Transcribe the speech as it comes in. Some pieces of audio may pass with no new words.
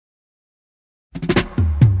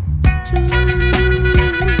The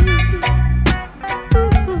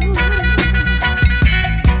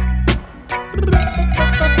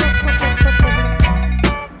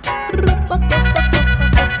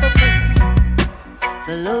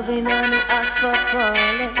loving and the act for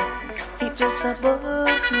falling, it just a bubble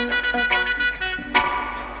up.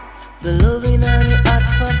 The loving and the act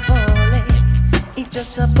for falling, it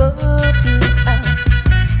just a bubble up.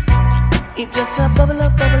 It just a bubble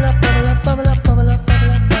up, bubble up, bubble up, bubble up, bubble up,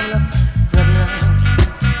 bubble up, bubble up,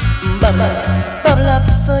 bubble up, bubble up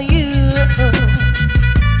for you,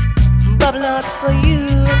 bubble up for you.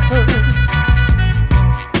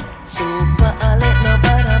 So I let no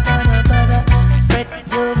bother fret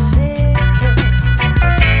yourself.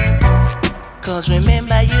 Cause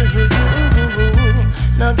remember you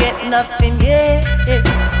no get nothing yet.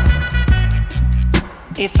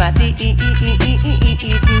 If I didn't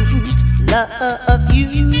love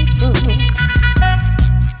you,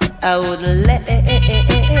 I would left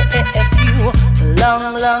you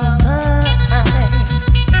long time.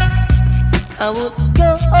 I would go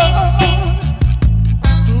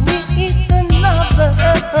with another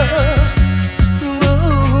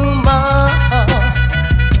woman,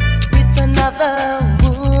 with another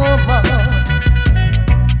woman.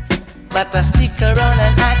 But I stick around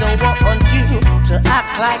and I don't want you to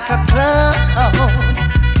act like a clown.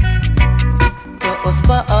 Cause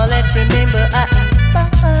for all I remember I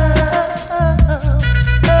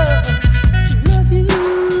love you.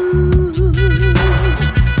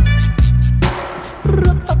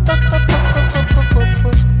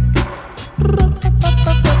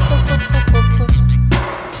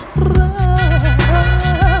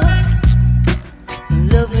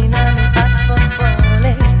 Loving and act for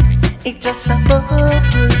falling, it just a bubble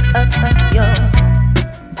up, yo.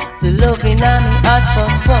 The loving and the art for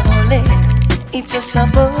falling, it just a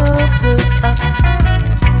bubble up.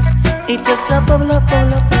 It just a bubble up,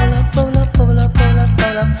 bubble up, bubble up, bubble up, bubble up, bubble up,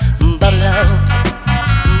 bubble up, bubble up,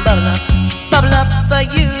 bubble up, bubble up for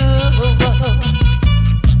you,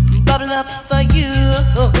 bubble up for you.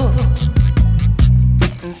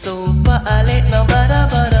 And so far I let no bother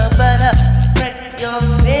fret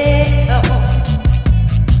yourself.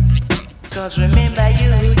 Cause remember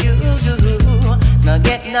you no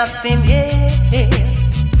get nothing yet.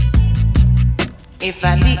 If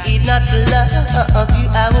I did not love you,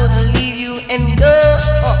 I would leave you and go.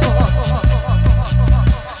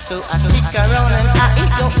 So I stick around and I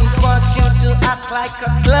don't want you to act like a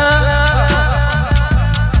clown.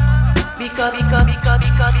 Because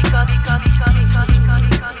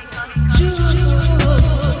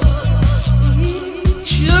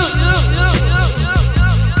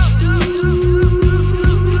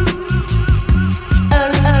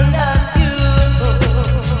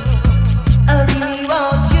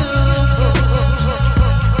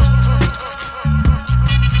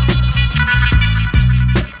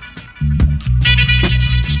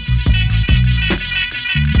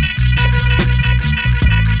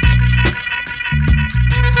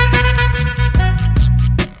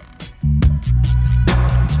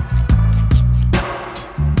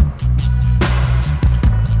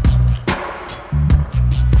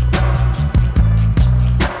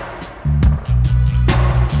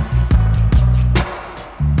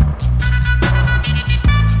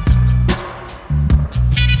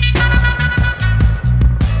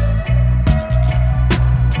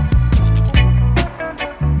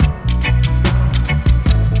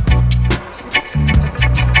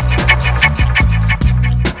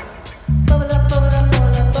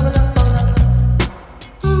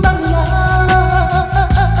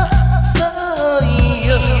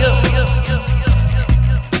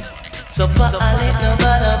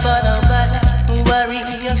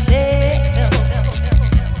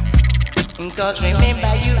cause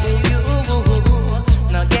remember you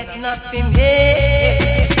no get nothing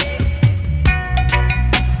here.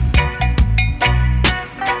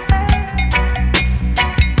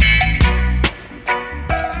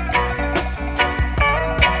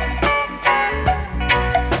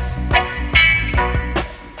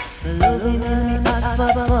 Loving and the art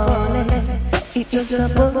for falling, it just a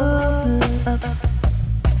bubble up.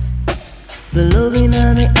 The loving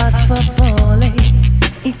and the art for falling,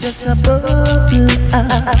 it just a bubble up.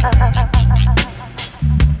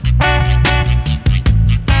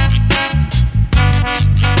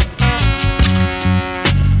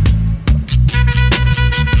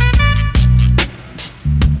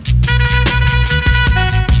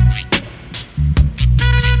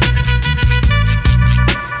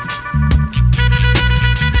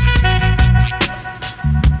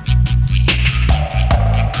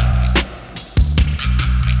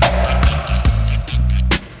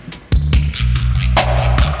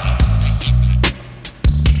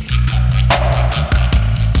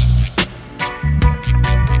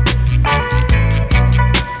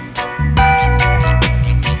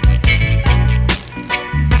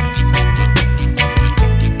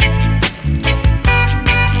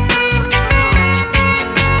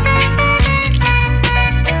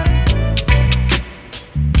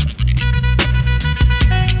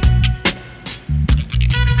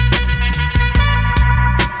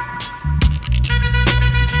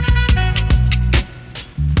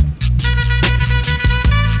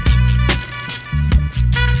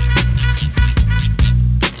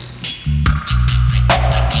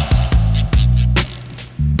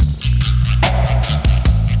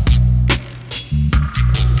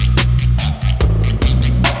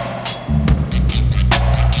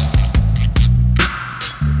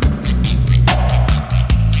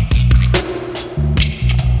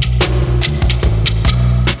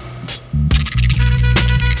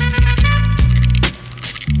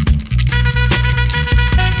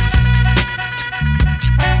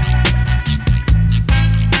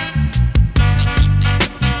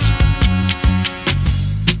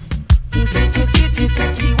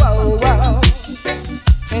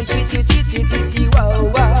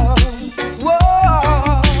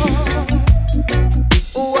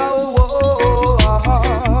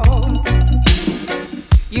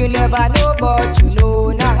 You never know, but you know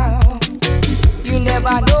now. You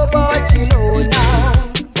never know, but you know now.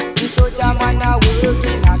 The soldier man a work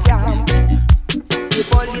in a camp. The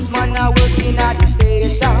policeman a work in a the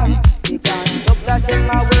station. The conductor them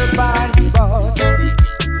a work on the bus.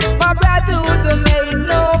 My brotherhood make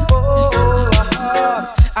no fuss.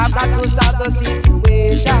 I've got to solve the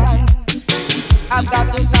situation. I've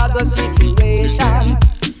got to solve the situation.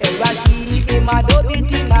 Everybody in my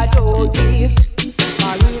dobit in a Joe Gibbs.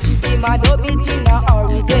 Maurice in my dobit in a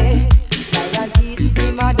holiday. Scientist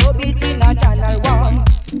in my dobit in a Channel 1.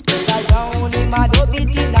 Well down in my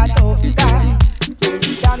dobit in a Tough Gang.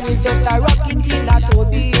 Prince Jam is just a rocket in a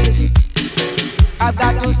Tobias. I've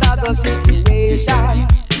got to solve the situation.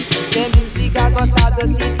 Say music, I got to solve the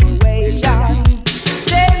situation.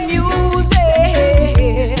 Say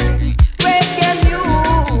music, reggae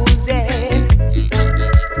music.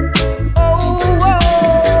 Oh,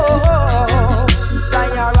 Sly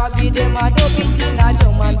and Robbie, them a dub it in a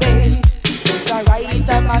drum and bass. Just a right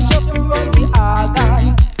time a shuffle round the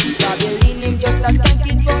organ. Robbie him just a skank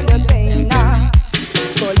it from the pain.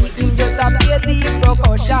 Scully him just a play the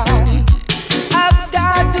percussion. I've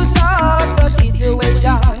got to solve the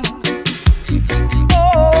situation.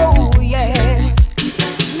 Oh yes,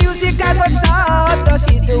 music got to solve the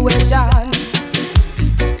situation.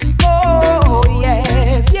 Oh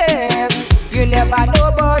yes, yes. You never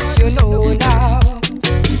know, but you know now.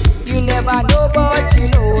 You never know, but you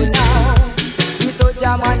know now. The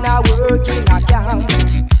soldier man a work in a camp.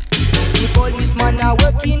 The policeman a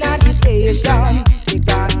working at the station. The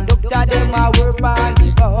conductor them a work on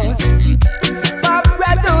the bus. My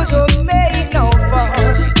brother don't make no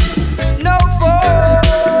fuss, no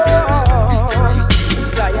fuss.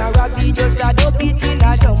 Lion Robbie just a dub it in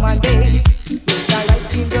a drum and bass. Mr.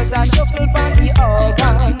 Right him just a shuffle on the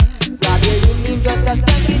organ. Robbie him just a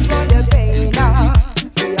stand it from the pain.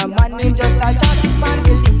 Real man him just a chant it on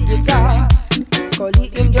the lead guitar. Scully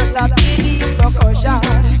him just a play the percussion.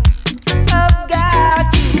 I've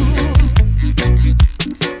got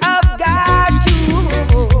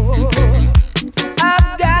to